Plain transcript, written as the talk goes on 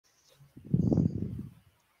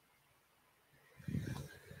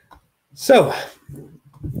So,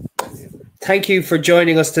 thank you for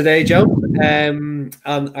joining us today, Joan,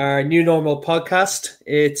 on our New Normal podcast.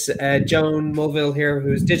 It's Joan Mulville here,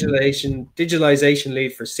 who's digitalization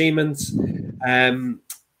lead for Siemens.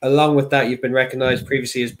 Along with that, you've been recognised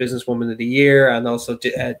previously as Businesswoman of the Year and also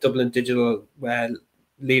Dublin Digital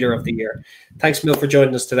Leader of the Year. Thanks, Mil, for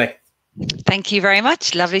joining us today. Thank you very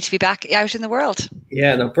much. Lovely to be back out in the world.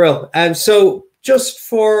 Yeah, no, brilliant. So just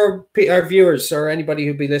for our viewers or anybody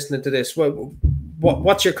who'll be listening to this,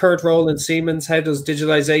 what's your current role in Siemens? How does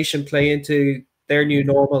digitalization play into their new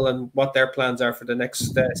normal and what their plans are for the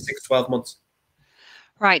next 6-12 months?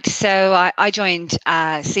 Right. So I joined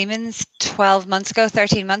Siemens 13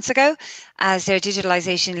 months ago, as their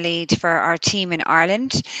digitalization lead for our team in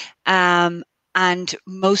Ireland. And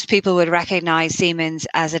most people would recognize Siemens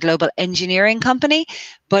as a global engineering company,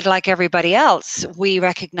 but like everybody else, we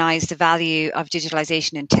recognize the value of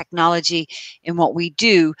digitalization and technology in what we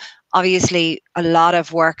do. Obviously, a lot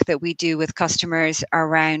of work that we do with customers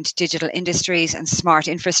around digital industries and smart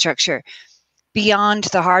infrastructure. Beyond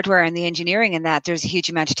the hardware and the engineering in that, there's a huge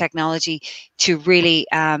amount of technology to really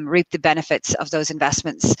reap the benefits of those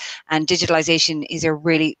investments. And digitalization is a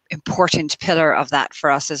really important pillar of that for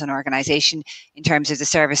us as an organization in terms of the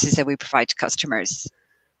services that we provide to customers.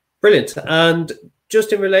 Brilliant. And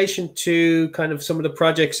just in relation to kind of some of the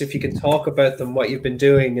projects, if you can talk about them, what you've been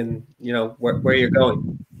doing and, you know, where you're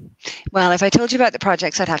going. Well, if I told you about the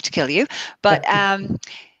projects, I'd have to kill you. But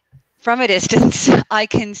from a distance, I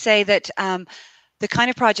can say that the kind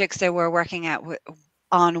of projects that we're working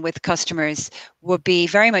on with customers would be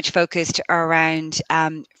very much focused around,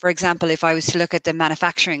 for example, if I was to look at the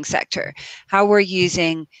manufacturing sector, how we're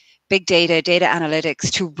using big data analytics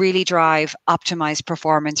to really drive optimized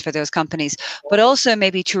performance for those companies, but also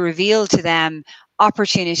maybe to reveal to them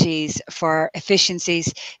opportunities for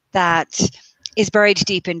efficiencies that is buried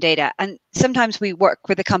deep in data. And sometimes we work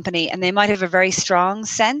with a company and they might have a very strong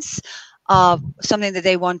sense of something that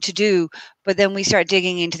they want to do, but then we start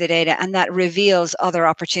digging into the data and that reveals other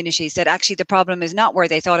opportunities, that actually the problem is not where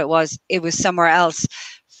they thought it was somewhere else,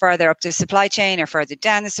 further up the supply chain or further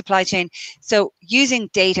down the supply chain. So using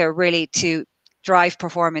data really to drive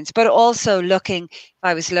performance, but also looking, if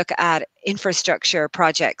I was to look at infrastructure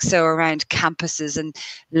projects, so around campuses and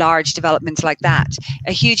large developments like that,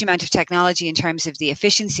 a huge amount of technology in terms of the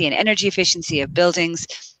efficiency and energy efficiency of buildings,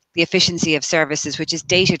 the efficiency of services, which is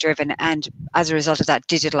data driven, and as a result of that,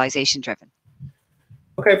 digitalization driven.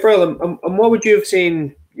 Okay, Brill, and what would you have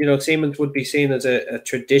seen, you know, Siemens would be seen as a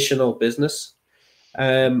traditional business.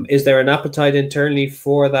 Is there an appetite internally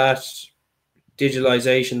for that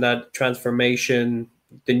digitalization, that transformation,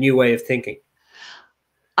 the new way of thinking?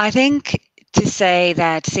 I think to say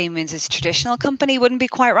that Siemens is a traditional company wouldn't be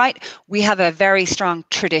quite right. We have a very strong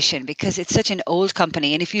tradition because it's such an old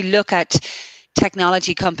company. And if you look at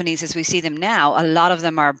technology companies as we see them now, a lot of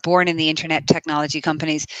them are born in the internet technology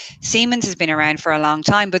companies. Siemens has been around for a long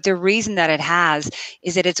time, but the reason that it has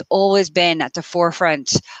is that it's always been at the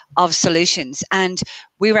forefront of solutions. And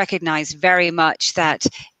we recognize very much that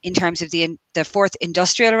in terms of the fourth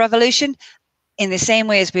industrial revolution, in the same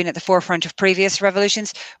way as being at the forefront of previous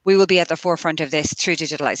revolutions, we will be at the forefront of this through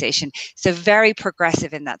digitalization. So very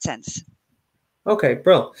progressive in that sense. Okay,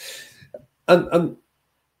 bro.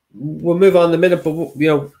 We'll move on in a minute, but you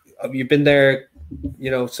know, you've been there,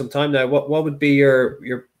 you know, some time now. What would be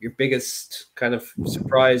your biggest kind of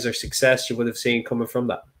surprise or success you would have seen coming from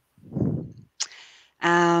that?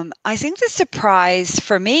 I think the surprise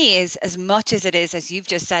for me is, as much as it is, as you've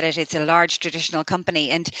just said it, it's a large traditional company,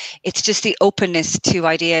 and it's just the openness to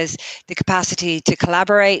ideas, the capacity to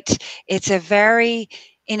collaborate. It's a very,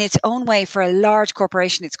 in its own way, for a large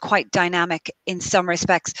corporation, it's quite dynamic in some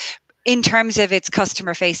respects. In terms of its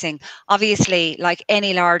customer facing, obviously, like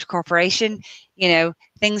any large corporation, you know,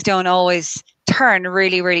 things don't always turn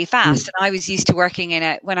really, really fast. And I was used to working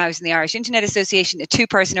when I was in the Irish Internet Association, a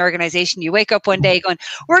 2-person organization. You wake up one day going,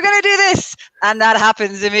 we're going to do this. And that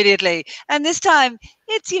happens immediately. And this time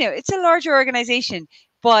it's, you know, it's a larger organization,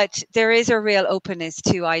 but there is a real openness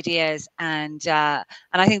to ideas. And I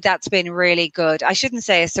think that's been really good. I shouldn't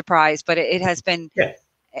say a surprise, but it has been,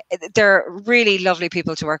 they're really lovely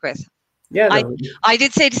people to work with. Yeah, no. I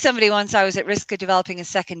did say to somebody once I was at risk of developing a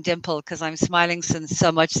second dimple because I'm smiling so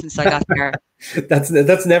much since I got there.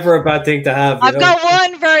 That's never a bad thing to have. I've got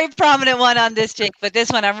one very prominent one on this cheek, but this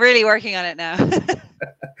one I'm really working on it now.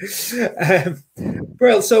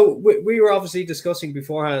 Well, so we were obviously discussing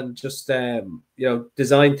beforehand just you know,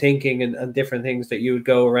 design thinking and different things that you would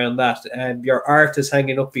go around that. Your art is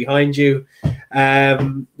hanging up behind you.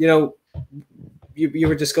 You know, you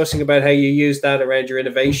were discussing about how you use that around your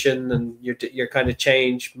innovation and your kind of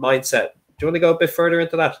change mindset. Do you want to go a bit further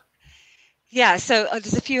into that? Yeah, so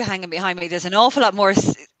there's a few hanging behind me. There's an awful lot more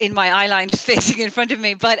in my eye line facing in front of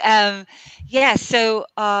me. But yeah, so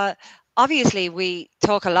obviously we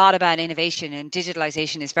talk a lot about innovation, and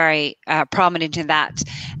digitalization is very prominent in that.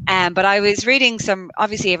 But I was reading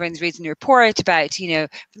obviously everyone's reading a report about, from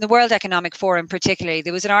the World Economic Forum particularly,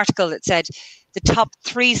 there was an article that said the top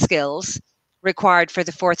 3 skills required for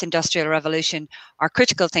the 4th industrial revolution are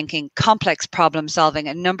critical thinking, complex problem solving,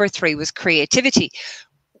 and number 3 was creativity,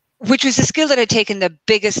 which was a skill that had taken the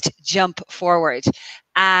biggest jump forward.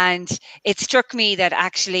 And it struck me that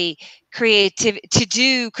actually to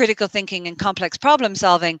do critical thinking and complex problem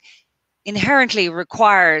solving inherently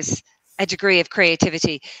requires a degree of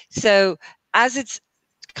creativity. So as it's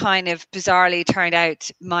kind of bizarrely turned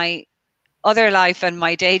out, my other life and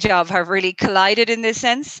my day job have really collided in this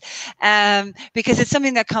sense, because it's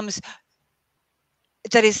something that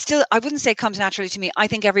is still, I wouldn't say comes naturally to me. I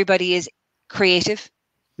think everybody is creative.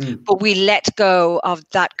 But we let go of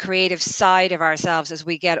that creative side of ourselves as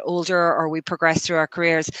we get older or we progress through our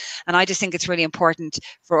careers. And I just think it's really important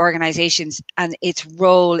for organizations and its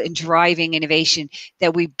role in driving innovation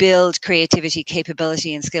that we build creativity,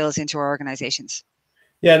 capability, and skills into our organizations.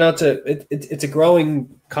 Yeah, no, it's a growing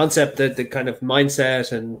concept, that the kind of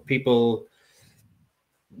mindset and people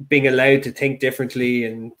being allowed to think differently,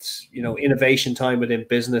 and innovation time within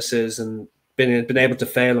businesses, and been able to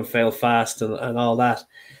fail and fail fast and all that.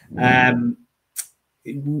 Do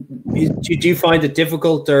you find it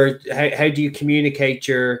difficult, or how do you communicate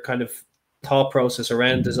your kind of thought process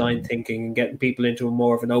around design thinking and getting people into a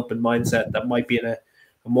more of an open mindset that might be in a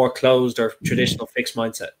more closed or traditional fixed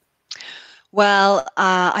mindset? Well,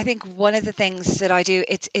 I think one of the things that I do,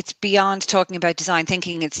 it's beyond talking about design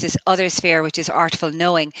thinking. It's this other sphere, which is artful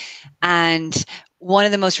knowing. And one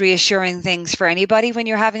of the most reassuring things for anybody when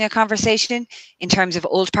you're having a conversation in terms of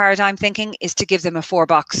old paradigm thinking is to give them a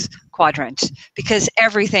 4-box quadrant, because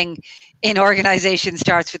everything in organization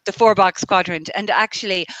starts with the 4-box quadrant. And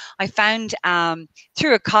actually, I found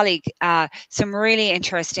through a colleague some really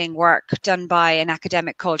interesting work done by an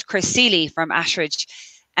academic called Chris Seeley from Ashridge.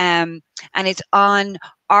 And it's on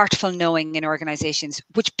artful knowing in organizations,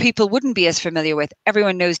 which people wouldn't be as familiar with.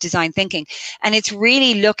 Everyone knows design thinking. And it's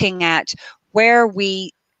really looking at where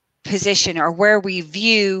we position or where we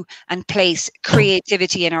view and place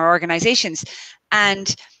creativity in our organizations.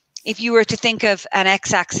 And if you were to think of an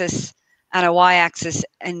x-axis and a y-axis,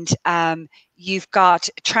 and you've got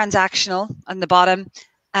transactional on the bottom,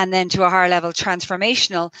 and then to a higher level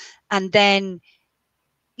transformational, and then,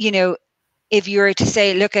 if you were to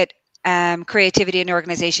say, look at creativity in an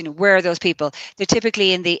organization, where are those people? They're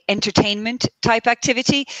typically in the entertainment type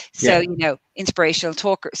activity. So, inspirational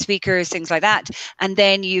speakers, things like that. And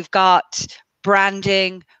then you've got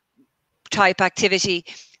branding type activity.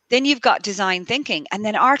 Then you've got design thinking. And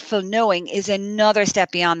then artful knowing is another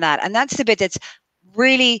step beyond that. And that's the bit that's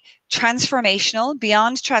really transformational,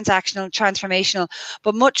 beyond transactional, transformational,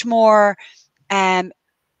 but much more,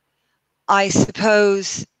 I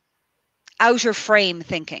suppose, outer frame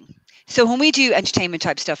thinking. So when we do entertainment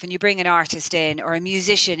type stuff and you bring an artist in or a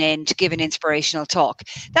musician in to give an inspirational talk,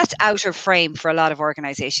 that's outer frame for a lot of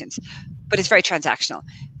organizations, but it's very transactional.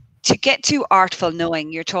 To get to artful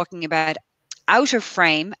knowing, you're talking about outer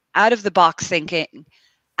frame, out of the box thinking,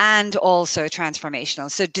 and also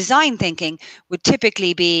transformational. So design thinking would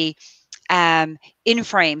typically be in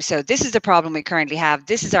frame. So this is the problem we currently have.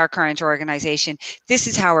 This is our current organization. This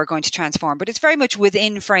is how we're going to transform. But it's very much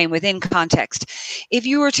within frame, within context. If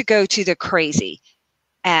you were to go to the crazy,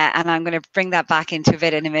 and I'm going to bring that back into a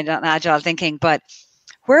bit in a minute on agile thinking, but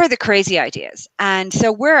where are the crazy ideas? And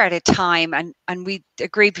so we're at a time, and we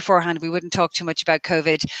agreed beforehand we wouldn't talk too much about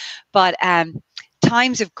COVID, but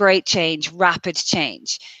times of great change, rapid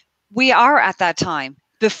change. We are at that time.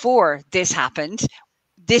 Before this happened,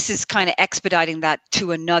 this is kind of expediting that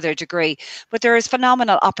to another degree, but there is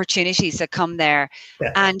phenomenal opportunities that come there,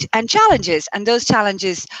 and challenges. And those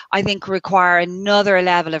challenges, I think, require another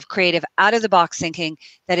level of creative, out of the box thinking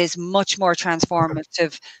that is much more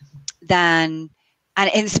transformative and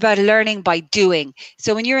it's about learning by doing.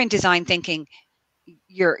 So when you're in design thinking,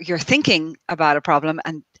 you're thinking about a problem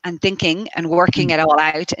and thinking and working it all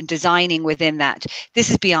out and designing within that.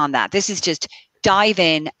 This is beyond that. This is just dive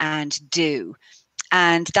in and do.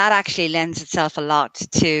 And that actually lends itself a lot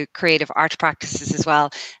to creative art practices as well.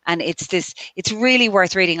 And it's really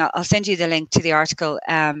worth reading. I'll send you the link to the article,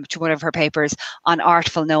 to one of her papers on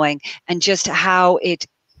artful knowing, and just how it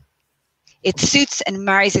suits and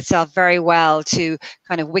marries itself very well to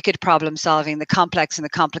kind of wicked problem solving, the complex and the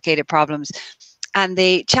complicated problems. and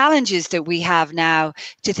the challenges that we have now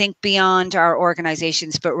to think beyond our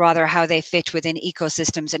organizations, but rather how they fit within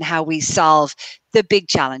ecosystems and how we solve the big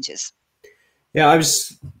challenges. Yeah,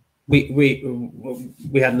 we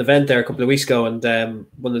had an event there a couple of weeks ago, and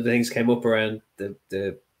one of the things came up around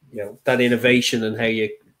the that innovation and how you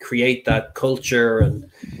create that culture, and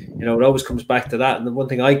it always comes back to that. And the one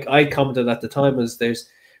thing I commented at the time was there's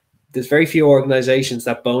very few organizations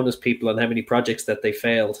that bonus people on how many projects that they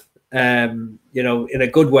failed. In a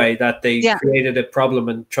good way, that they created a problem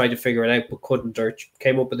and tried to figure it out but couldn't, or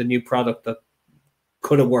came up with a new product that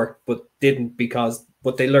could have worked but didn't, because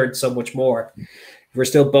they learned so much more. We're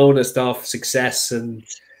still bonused off success, and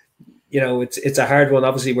it's a hard one.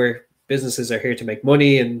 Obviously, where businesses are here to make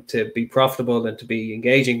money and to be profitable and to be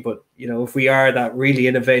engaging, but if we are that really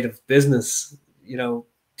innovative business,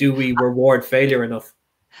 do we reward failure enough?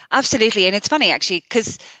 Absolutely. And it's funny, actually,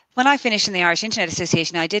 because when I finished in the Irish Internet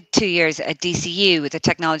Association, I did 2 years at DCU with the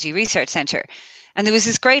Technology Research Centre. And there was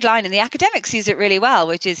this great line, and the academics use it really well,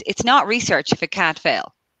 which is, it's not research if it can't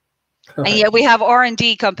fail. And yet we have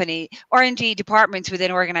R&D departments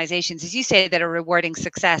within organizations, as you say, that are rewarding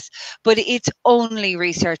success, but it's only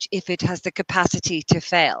research if it has the capacity to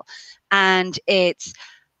fail. And it's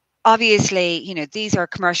obviously, these are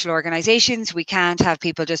commercial organizations. We can't have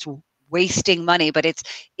people just wasting money, but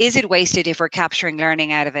is it wasted if we're capturing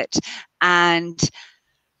learning out of it? And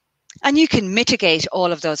you can mitigate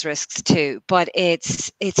all of those risks too, but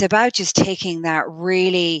it's about just taking that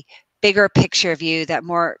really bigger picture view, that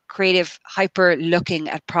more creative, hyper looking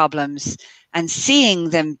at problems and seeing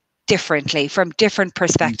them differently from different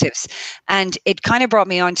perspectives. And it kind of brought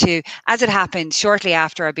me on to, as it happened shortly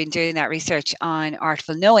after I've been doing that research on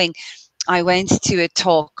Artful Knowing, I went to a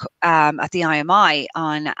talk at the IMI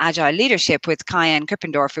on agile leadership with Kyan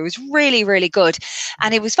Krippendorf. It was really, really good.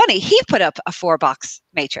 And it was funny, he put up a 4-box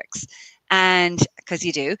matrix, and because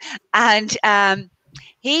you do, and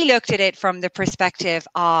he looked at it from the perspective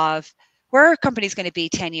of where are companies going to be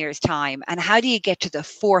 10 years time, and how do you get to the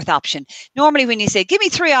 4th option? Normally when you say, give me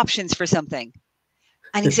 3 options for something,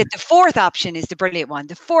 and he said the 4th option is the brilliant one.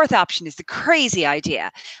 The 4th option is the crazy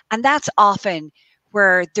idea. And that's often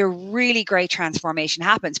where the really great transformation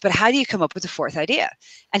happens. But how do you come up with the 4th idea?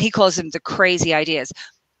 And he calls them the crazy ideas.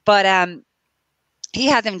 But he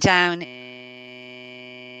had them down.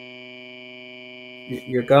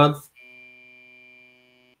 You're gone.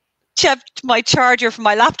 Checked my charger for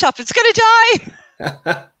my laptop. It's going to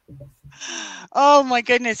die. Oh my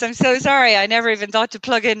goodness. I'm so sorry. I never even thought to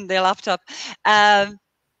plug in the laptop. There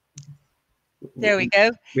we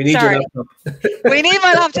go. We need your laptop. We need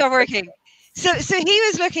my laptop working. So he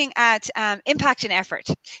was looking at impact and effort.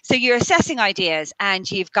 So you're assessing ideas, and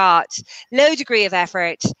you've got low degree of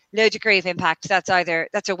effort, low degree of impact. That's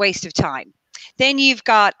a waste of time. Then you've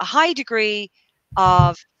got a high degree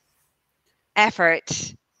of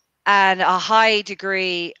effort and a high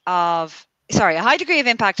degree of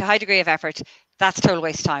impact, a high degree of effort. That's a total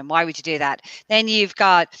waste of time. Why would you do that? Then you've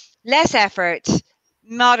got less effort,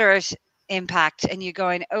 moderate impact, and you're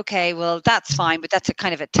going, okay, well, that's fine, but that's a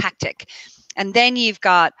kind of a tactic. And then you've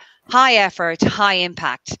got high effort, high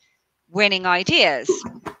impact, winning ideas.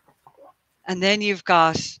 And then you've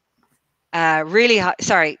got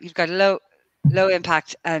you've got low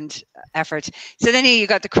impact and effort. So then you've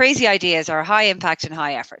got the crazy ideas, or high impact and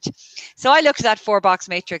high effort. So I looked at that 4-box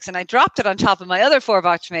matrix, and I dropped it on top of my other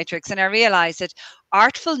 4-box matrix, and I realized that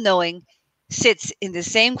Artful Knowing sits in the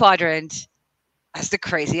same quadrant as the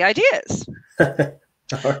crazy ideas.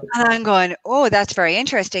 And I'm going, oh, that's very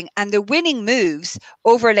interesting. And the winning moves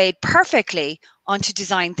overlaid perfectly onto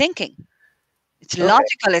design thinking. It's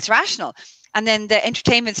logical, it's rational. And then the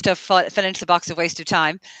entertainment stuff fell into the box of waste of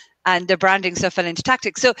time, and the branding stuff fell into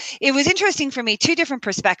tactics. So it was interesting for me, 2 different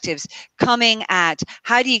perspectives coming at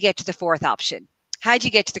how do you get to the 4th option? How do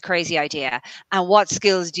you get to the crazy idea? And what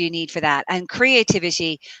skills do you need for that? And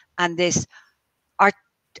creativity and this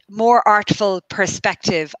more artful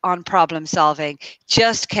perspective on problem solving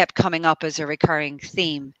just kept coming up as a recurring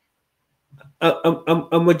theme.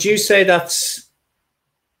 And would you say that's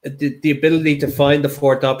the ability to find the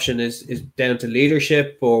 4th option is down to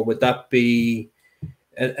leadership, or would that be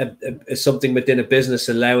something within a business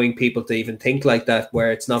allowing people to even think like that,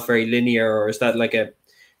 where it's not very linear? Or is that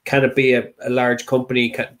can it be a large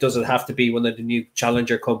company? Does it have to be one of the new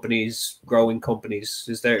challenger companies, growing companies?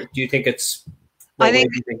 Do you think it's... I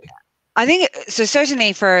think so.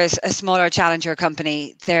 Certainly, for a smaller challenger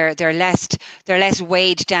company, they're less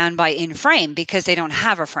weighed down by in frame, because they don't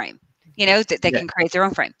have a frame. They can create their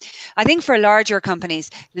own frame. I think for larger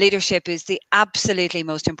companies, leadership is the absolutely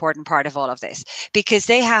most important part of all of this, because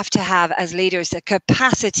they have to have, as leaders, the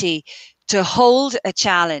capacity to hold a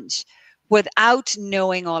challenge without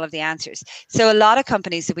knowing all of the answers. So a lot of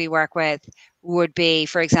companies that we work with would be,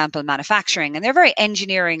 for example, manufacturing, and they're very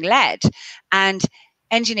engineering led. And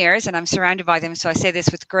engineers, and I'm surrounded by them, so I say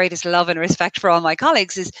this with the greatest love and respect for all my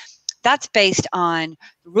colleagues, is that's based on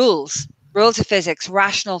rules of physics,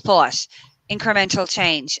 rational thought, incremental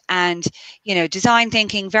change, and design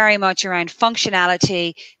thinking very much around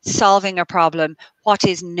functionality, solving a problem, what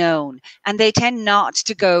is known. And they tend not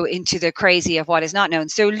to go into the crazy of what is not known.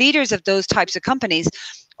 So leaders of those types of companies,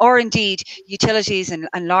 or indeed utilities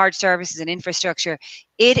and large services and infrastructure,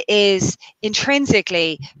 it is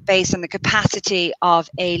intrinsically based on the capacity of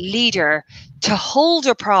a leader to hold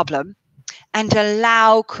a problem and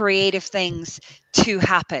allow creative things to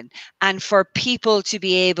happen and for people to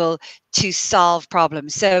be able to solve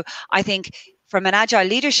problems. So I think from an agile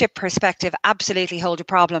leadership perspective, absolutely hold a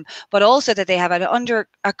problem, but also that they have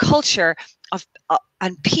a culture of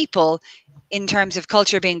and people, in terms of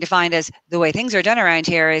culture being defined as the way things are done around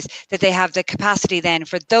here, is that they have the capacity then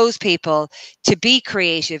for those people to be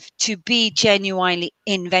creative, to be genuinely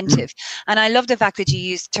inventive. And I love the fact that you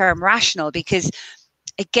use the term rational, because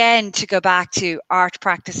again, to go back to art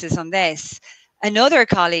practices on this, another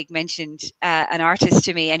colleague mentioned an artist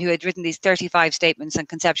to me and who had written these 35 statements on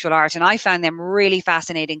conceptual art. And I found them really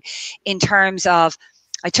fascinating in terms of,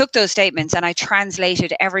 I took those statements and I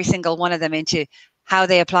translated every single one of them into how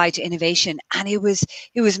they apply to innovation. And it was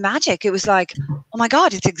magic. It was like, oh my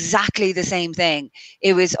God, it's exactly the same thing.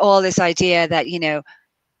 It was all this idea that,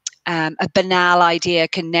 a banal idea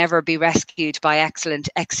can never be rescued by excellent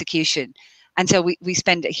execution. And so we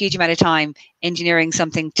spend a huge amount of time engineering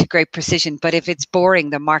something to great precision, but if it's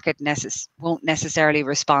boring, the market won't necessarily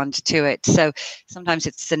respond to it. So sometimes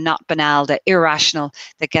it's the not banal, the irrational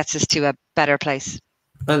that gets us to a better place,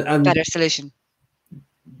 and better solution.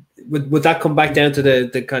 Would that come back down to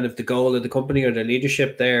the kind of the goal of the company or the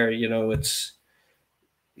leadership there? It's,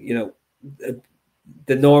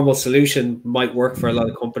 the normal solution might work for a lot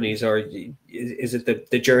of companies, or is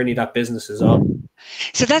it the journey that business is on?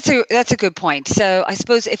 So that's a good point. So I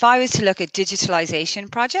suppose if I was to look at digitalization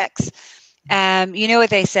projects, what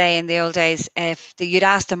they say in the old days, if you'd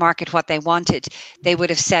asked the market what they wanted, they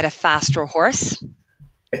would have said a faster horse,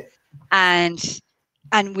 and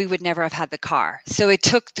we would never have had the car. So it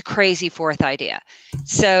took the crazy fourth idea.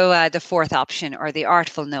 So the fourth option, or the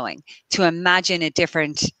artful knowing, to imagine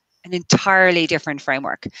an entirely different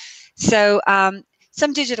framework. So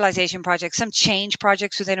some digitalization projects, some change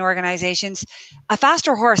projects within organizations, a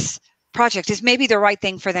faster horse project is maybe the right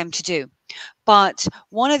thing for them to do. But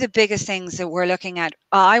one of the biggest things that we're looking at,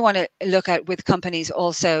 I want to look at with companies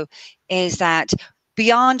also, is that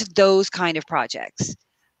beyond those kind of projects,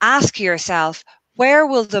 ask yourself, where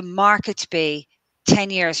will the market be 10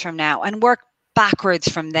 years from now, and work backwards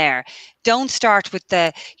from there. Don't start with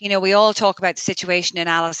we all talk about the situation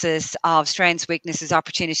analysis of strengths, weaknesses,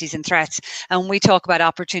 opportunities and threats. And when we talk about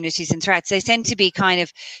opportunities and threats, they tend to be kind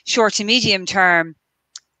of short to medium term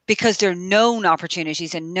because they're known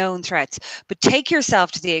opportunities and known threats. But take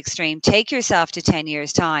yourself to the extreme, take yourself to 10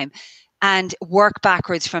 years time and work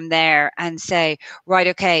backwards from there and say, right,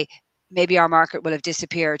 okay, maybe our market will have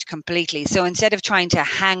disappeared completely. So instead of trying to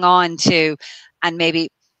hang on to it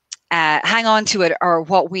or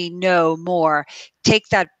what we know more, take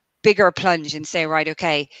that bigger plunge and say, right,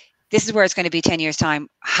 okay, this is where it's going to be 10 years time.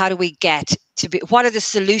 How do we get to be, what are the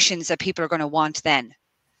solutions that people are going to want then?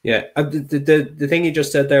 Yeah. The thing you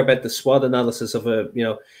just said there about the SWOT analysis of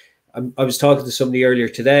I was talking to somebody earlier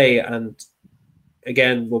today, and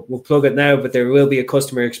again, we'll plug it now, but there will be a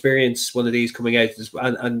customer experience, one of these coming out,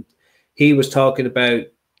 and he was talking about,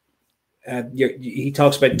 he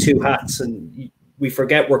talks about two hats, and we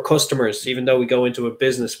forget we're customers. Even though we go into a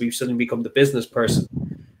business, we suddenly become the business person,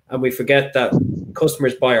 and we forget that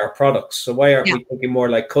customers buy our products. So why aren't we thinking more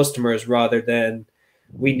like customers rather than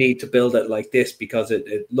we need to build it like this because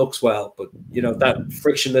it looks well? But that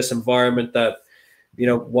frictionless environment, that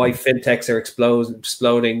why fintechs are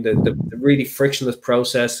exploding, the really frictionless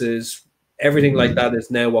processes, everything like that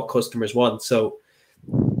is now what customers want. So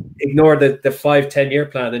ignore the 5-10 year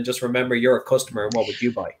plan and just remember you're a customer and what would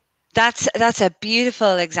you buy? That's a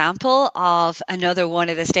beautiful example of another one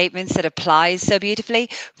of the statements that applies so beautifully.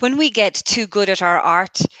 When we get too good at our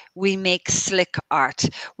art, we make slick art.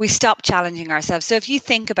 We stop challenging ourselves. So if you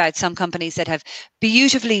think about some companies that have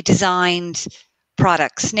beautifully designed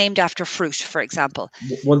products named after fruit, for example.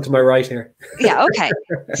 One to my right here. Yeah, okay.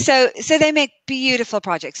 So they make beautiful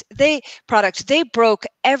projects. They broke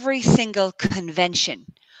every single convention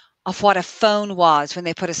of what a phone was when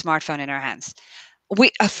they put a smartphone in our hands.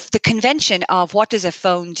 the convention of what does a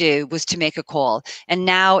phone do was to make a call, and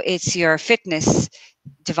now it's your fitness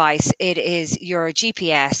device, it is your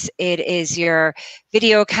GPS, it is your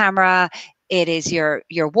video camera, it is your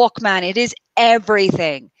Walkman, it is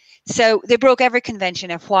everything. So they broke every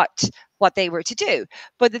convention of what they were to do.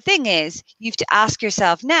 But the thing is, you have to ask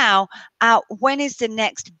yourself now, when is the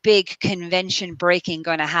next big convention breaking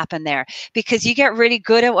going to happen there? Because you get really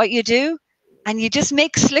good at what you do, and you just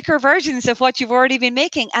make slicker versions of what you've already been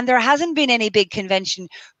making. And there hasn't been any big convention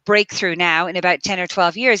breakthrough now in about 10 or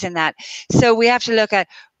 12 years in that. So we have to look at,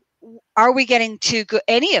 are we getting too good?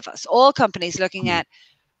 Any of us, all companies looking at,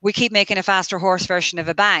 we keep making a faster horse version of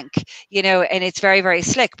a bank, and it's very, very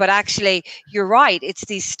slick. But actually, you're right. It's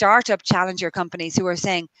these startup challenger companies who are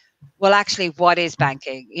saying, well, actually, what is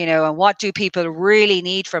banking? And what do people really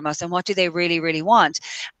need from us? And what do they really, really want?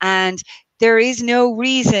 And there is no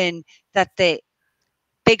reason that the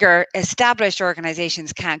bigger established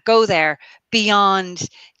organizations can't go there beyond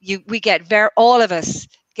all of us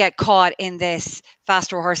get caught in this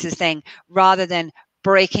faster horses thing, rather than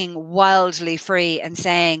breaking wildly free and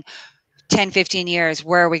saying 10, 15 years,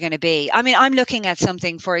 where are we going to be? I mean, I'm looking at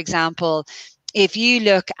something, for example, if you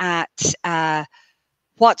look at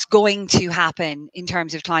what's going to happen in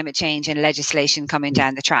terms of climate change and legislation coming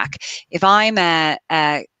down the track. If I'm a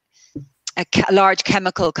large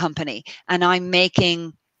chemical company and I'm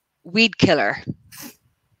making weed killer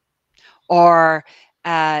or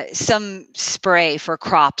some spray for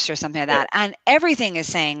crops or something like that, and everything is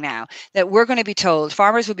saying now that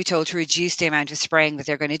farmers will be told to reduce the amount of spraying that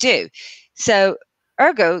they're going to do. So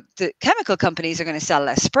ergo, the chemical companies are going to sell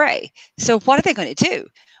less spray. So what are they going to do?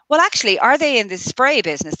 Well, actually, are they in the spray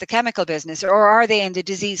business, the chemical business, or are they in the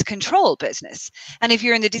disease control business? And if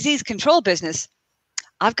you're in the disease control business,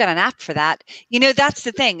 I've got an app for that. That's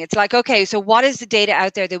the thing. It's like, okay, so what is the data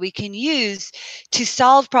out there that we can use to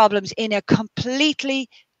solve problems in a completely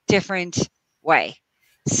different way?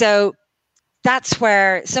 So that's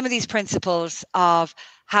where some of these principles of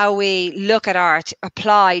how we look at art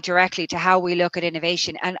apply directly to how we look at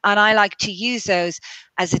innovation. And I like to use those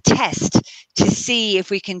as a test to see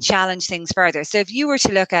if we can challenge things further. So if you were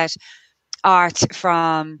to look at art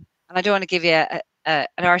from, and I don't want to give you an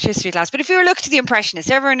art history class, but if you were looking to the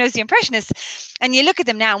Impressionists, everyone knows the Impressionists, and you look at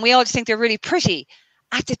them now and we all just think they're really pretty.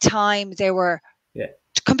 At the time, they were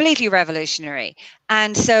completely revolutionary.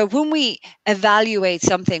 And so when we evaluate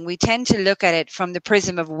something, we tend to look at it from the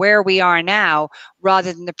prism of where we are now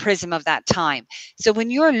rather than the prism of that time. So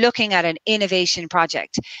when you're looking at an innovation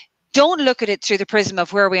project, don't look at it through the prism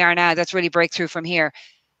of where we are now. That's really breakthrough from here.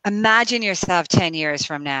 Imagine yourself 10 years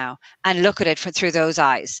from now and look at it through those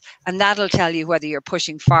eyes. And that'll tell you whether you're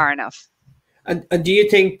pushing far enough. And do you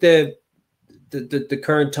think the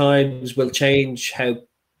current times will change how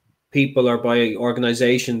people or by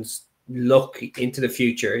organizations look into the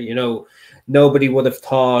future? Nobody would have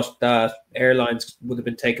thought that airlines would have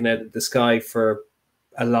been taken out of the sky for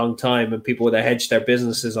a long time and people would have hedged their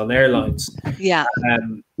businesses on airlines. Yeah.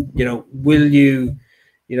 Will you,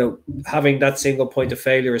 having that single point of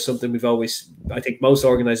failure is something I think most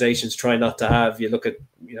organizations try not to have. You look at,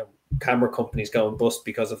 camera companies going bust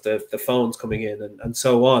because of the phones coming in and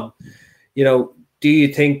so on. Do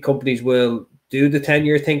you think companies will do the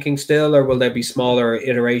 10-year thinking still, or will there be smaller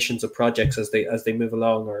iterations of projects as they move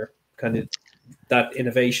along, or kind of that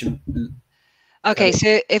innovation? Okay,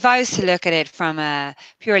 so if I was to look at it from a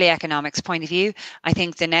purely economics point of view, I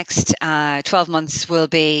think the next 12 months will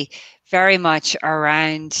be very much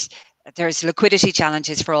around, there's liquidity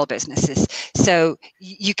challenges for all businesses. So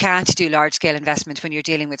you can't do large scale investment when you're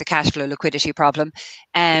dealing with a cash flow liquidity problem.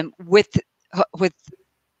 With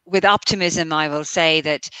optimism, I will say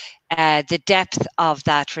that the depth of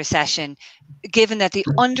that recession, given that the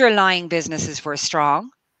underlying businesses were strong,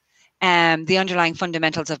 the underlying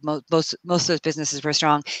fundamentals of most of those businesses were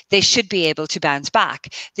strong, they should be able to bounce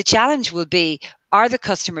back. The challenge will be, are the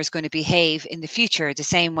customers going to behave in the future the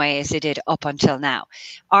same way as they did up until now?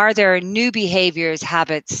 Are there new behaviors,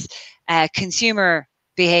 habits, consumer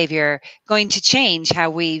behavior going to change how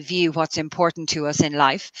we view what's important to us in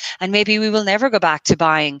life? And maybe we will never go back to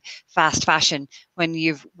buying fast fashion when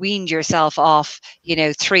you've weaned yourself off,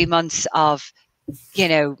 3 months of,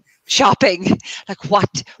 shopping. Like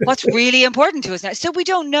what's really important to us now? So we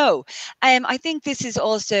don't know. I think this is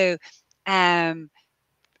also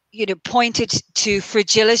pointed to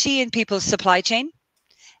fragility in people's supply chain,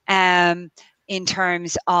 in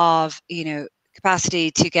terms of, capacity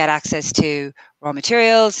to get access to raw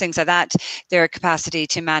materials, things like that, their capacity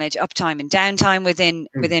to manage uptime and downtime within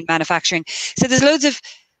manufacturing. So there's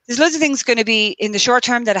there's loads of things going to be in the short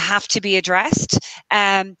term that have to be addressed.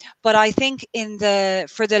 But I think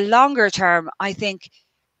for the longer term, I think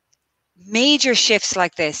major shifts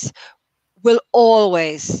like this will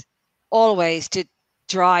always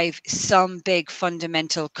drive some big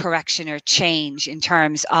fundamental correction or change in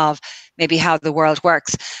terms of maybe how the world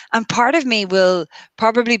works. And part of me will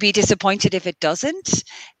probably be disappointed if it doesn't,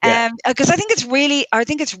 because I think it's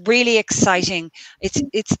really exciting.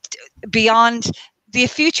 It's beyond. The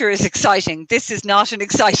future is exciting. This is not an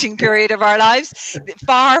exciting period of our lives,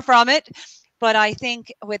 far from it. But I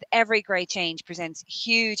think with every great change presents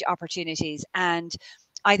huge opportunities, and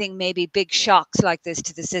I think maybe big shocks like this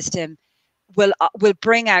to the system will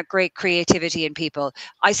bring out great creativity in people.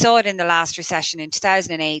 I saw it in the last recession in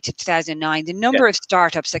 2008 to 2009, the number of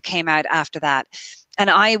startups that came out after that. And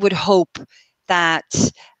I would hope that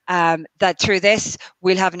that through this,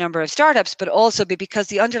 we'll have a number of startups, but also because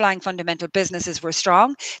the underlying fundamental businesses were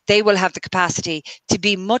strong, they will have the capacity to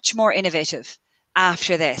be much more innovative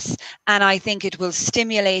after this. And I think it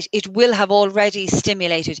will have already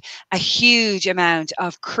stimulated a huge amount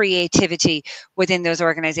of creativity within those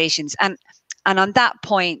organizations. And on that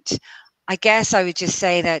point, I guess I would just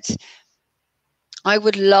say that I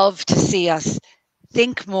would love to see us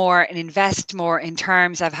think more and invest more in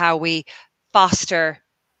terms of how we foster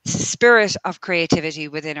spirit of creativity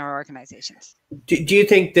within our organizations. Do you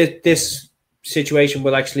think that this situation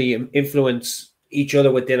will actually influence each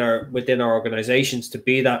other within our organizations to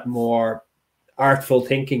be that more artful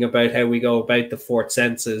thinking about how we go about the fourth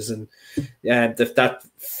senses and that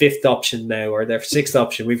fifth option now, or their sixth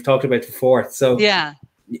option? We've talked about the fourth. So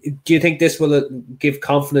do you think this will give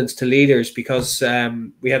confidence to leaders? Because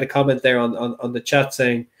we had a comment there on the chat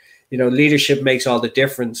saying, leadership makes all the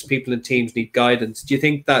difference. People and teams need guidance. Do you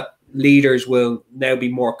think that leaders will now be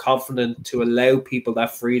more confident to allow people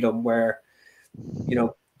that freedom where,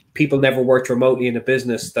 people never worked remotely in a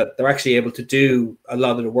business, that they're actually able to do a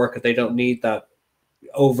lot of the work, that they don't need that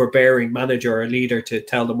overbearing manager or leader to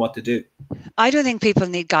tell them what to do? I don't think people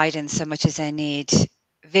need guidance so much as they need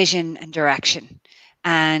vision and direction.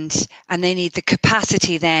 And they need the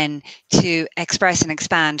capacity then to express and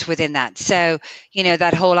expand within that. So,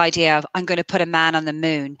 that whole idea of I'm going to put a man on the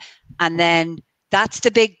moon, and then that's the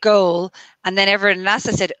big goal. And then everyone in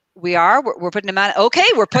NASA said, we're putting a man. Okay,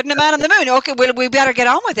 we're putting a man on the moon. Okay, we better get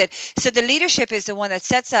on with it. So the leadership is the one that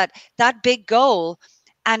sets that big goal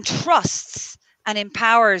and trusts and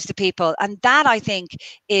empowers the people. And that, I think,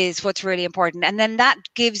 is what's really important. And then that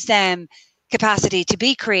gives them capacity to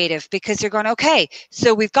be creative, because they're going, okay,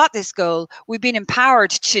 so we've got this goal, we've been empowered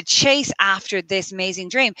to chase after this amazing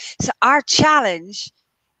dream. So our challenge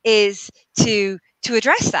is to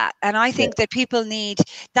address that. And I think that people need,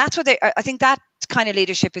 I think that kind of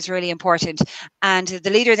leadership is really important. And the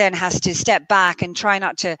leader then has to step back and try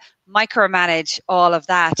not to micromanage all of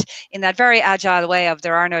that in that very agile way of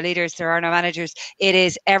there are no leaders, there are no managers. It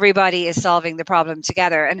is everybody is solving the problem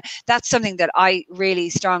together. And that's something that I really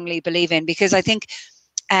strongly believe in, because I think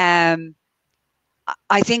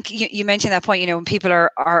you mentioned that point, when people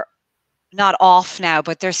are not off now,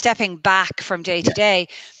 but they're stepping back from day to day.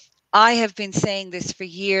 I have been saying this for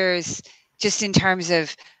years, just in terms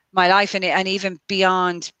of my life and even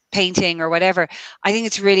beyond painting or whatever. I think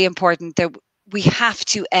it's really important that we have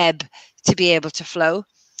to ebb to be able to flow,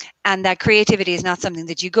 and that creativity is not something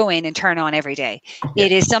that you go in and turn on every day.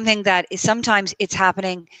 It is something that is sometimes it's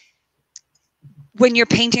happening when you're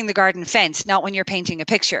painting the garden fence, not when you're painting a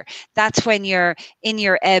picture. That's when you're in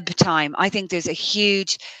your ebb time. I think there's a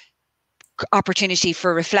huge opportunity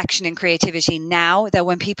for reflection and creativity now, that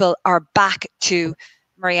when people are back to,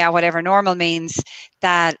 Maria, whatever normal means,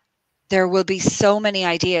 that there will be so many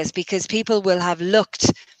ideas, because people will have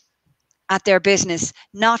looked at their business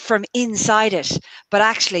not from inside it, but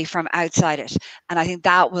actually from outside it. And I think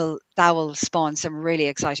that will spawn some really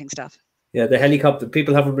exciting stuff. Yeah, the helicopter,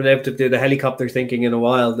 people haven't been able to do the helicopter thinking in a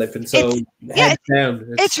while. They've been so head down.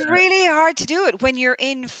 It's really hard to do it when you're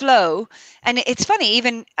in flow. And it's funny,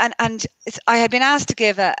 even, I had been asked to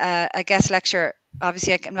give a guest lecture,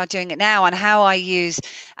 obviously I'm not doing it now, on how I use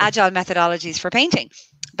agile methodologies for painting.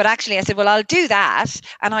 But actually I said, well, I'll do that.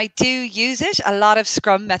 And I do use it, a lot of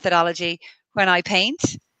Scrum methodology when I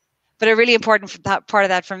paint. But a really important part of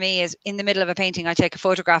that for me is in the middle of a painting, I take a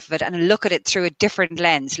photograph of it and look at it through a different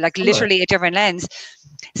lens, like literally a different lens,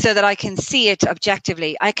 so that I can see it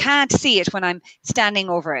objectively. I can't see it when I'm standing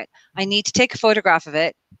over it. I need to take a photograph of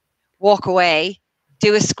it, walk away,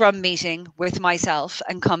 do a Scrum meeting with myself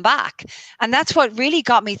and come back. And that's what really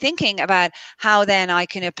got me thinking about how then I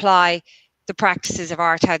can apply the practices of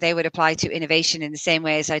art, how they would apply to innovation in the same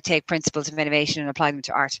way as I take principles of innovation and apply them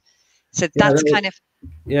to art. So that's kind of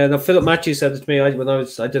Yeah, no, Philip Matthews said it to me when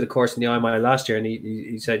I did a course in the IMI last year, and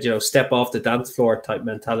he said, step off the dance floor type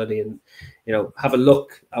mentality, and have a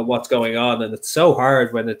look at what's going on. And it's so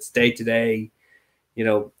hard when it's day to day,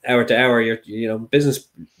 hour to hour. You're business,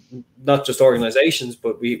 not just organizations,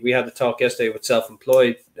 but we had a talk yesterday with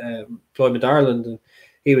Self-Employed Employment Ireland, and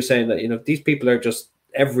he was saying that these people are just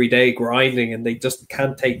every day grinding, and they just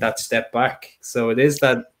can't take that step back. So it is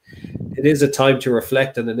a time to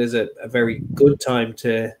reflect, and it is a very good time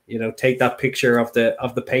to take that picture of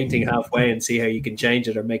the painting halfway and see how you can change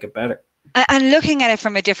it or make it better. And looking at it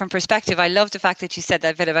from a different perspective, I love the fact that you said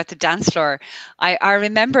that bit about the dance floor. I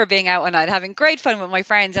remember being out one night having great fun with my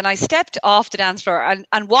friends, and I stepped off the dance floor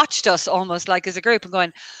and watched us almost like as a group and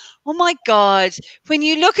going, oh my God, when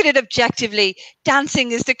you look at it objectively,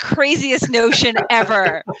 dancing is the craziest notion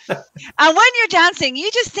ever. And when you're dancing,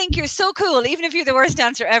 you just think you're so cool, even if you're the worst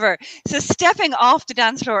dancer ever. So stepping off the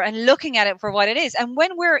dance floor and looking at it for what it is. And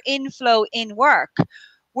when we're in flow in work,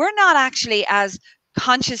 we're not actually as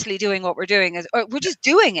consciously doing what we're doing, or we're just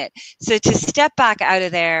doing it. So to step back out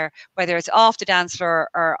of there, whether it's off the dance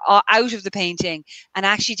floor or out of the painting, and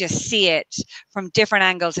actually just see it from different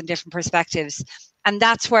angles and different perspectives. And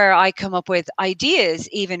that's where I come up with ideas,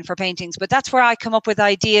 even for paintings, but that's where I come up with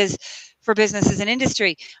ideas for businesses and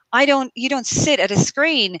industry. You don't sit at a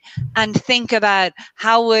screen and think about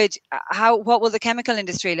what will the chemical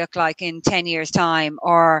industry look like in 10 years time,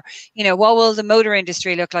 or, what will the motor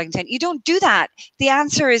industry look like in 10? You don't do that. The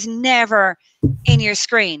answer is never in your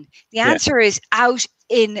screen. The answer is out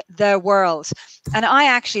in the world. And I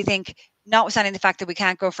actually think, notwithstanding the fact that we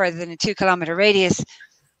can't go further than a 2-kilometer radius,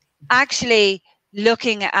 actually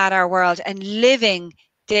looking at our world and living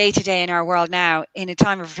day to day in our world now in a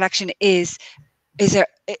time of reflection is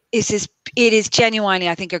genuinely,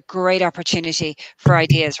 I think, a great opportunity for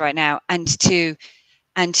ideas right now, and to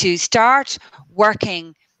start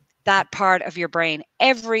working that part of your brain.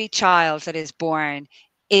 Every child that is born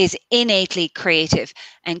is innately creative.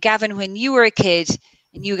 And Gavin, when you were a kid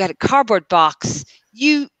and you got a cardboard box,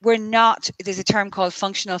 you were not, there's a term called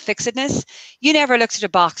functional fixedness. You never looked at a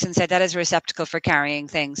box and said that is a receptacle for carrying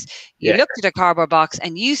things. You looked at a cardboard box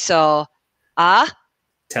and you saw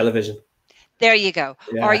television. There you go.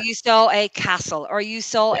 Yeah. Or you saw a castle, or you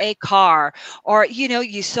saw a car, or,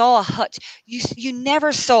 you saw a hut. You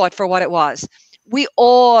never saw it for what it was. We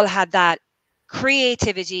all had that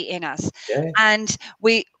creativity in us. And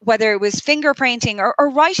whether it was fingerprinting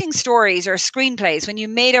or writing stories or screenplays, when you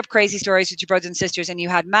made up crazy stories with your brothers and sisters and you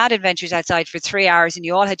had mad adventures outside for 3 hours and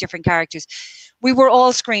you all had different characters, we were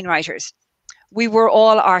all screenwriters. We were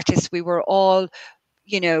all artists. We were all,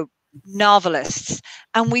 novelists.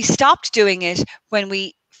 And we stopped doing it when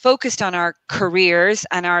we focused on our careers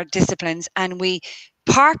and our disciplines, and we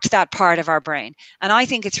parked that part of our brain. And I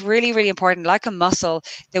think it's really, really important, like a muscle,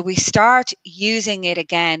 that we start using it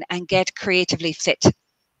again and get creatively fit.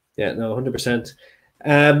 Yeah, no, 100%.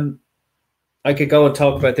 I could go and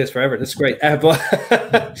talk about this forever. This is great.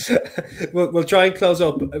 But we'll try and close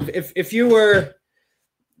up. If you were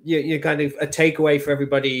you kind of a takeaway for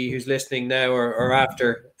everybody who's listening now or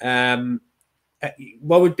after,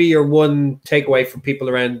 what would be your one takeaway from people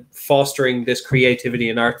around fostering this creativity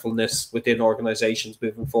and artfulness within organizations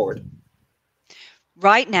moving forward?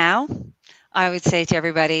 Right now, I would say to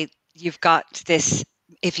everybody, if you've got this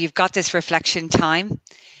reflection time,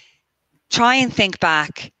 try and think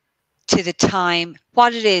back to the time,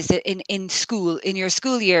 what it is in school, in your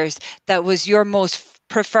school years, that was your most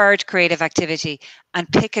preferred creative activity,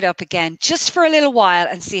 and pick it up again just for a little while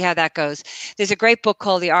and see how that goes. There's a great book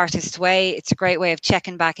called The Artist's Way. It's a great way of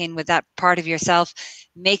checking back in with that part of yourself,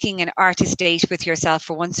 making an artist date with yourself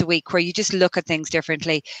for once a week where you just look at things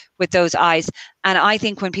differently with those eyes. And I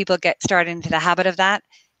think when people get started into the habit of that,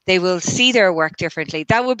 they will see their work differently.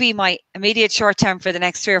 That would be my immediate short term for the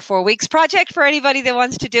next 3 or 4 weeks project for anybody that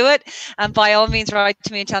wants to do it. And by all means, write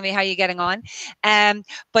to me and tell me how you're getting on.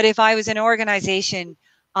 But if I was an organization,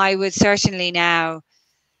 I would certainly now,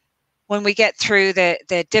 when we get through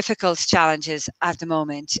the difficult challenges at the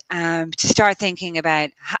moment, to start thinking about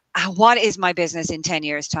what is my business in 10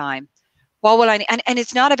 years' time? What will I, and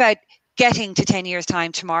it's not about getting to 10 years'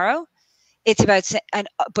 time tomorrow. It's about,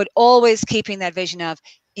 but always keeping that vision of,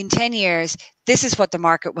 in 10 years, this is what the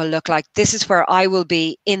market will look like. This is where I will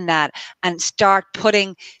be in that, and start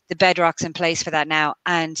putting the bedrocks in place for that now,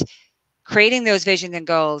 and creating those visions and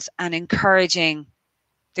goals, and encouraging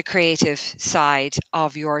the creative side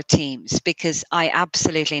of your teams, because I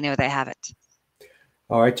absolutely know they have it.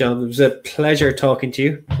 All right, John, it was a pleasure talking to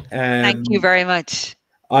you. Thank you very much.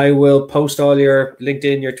 I will post all your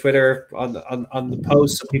LinkedIn, your Twitter on the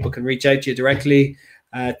post, so people can reach out to you directly.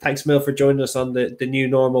 Thanks, Mill, for joining us on the New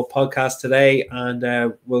Normal podcast today,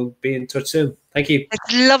 and we'll be in touch soon. Thank you.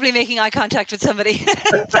 It's lovely making eye contact with somebody.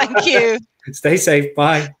 Thank you. Stay safe.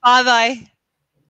 Bye. Bye-bye.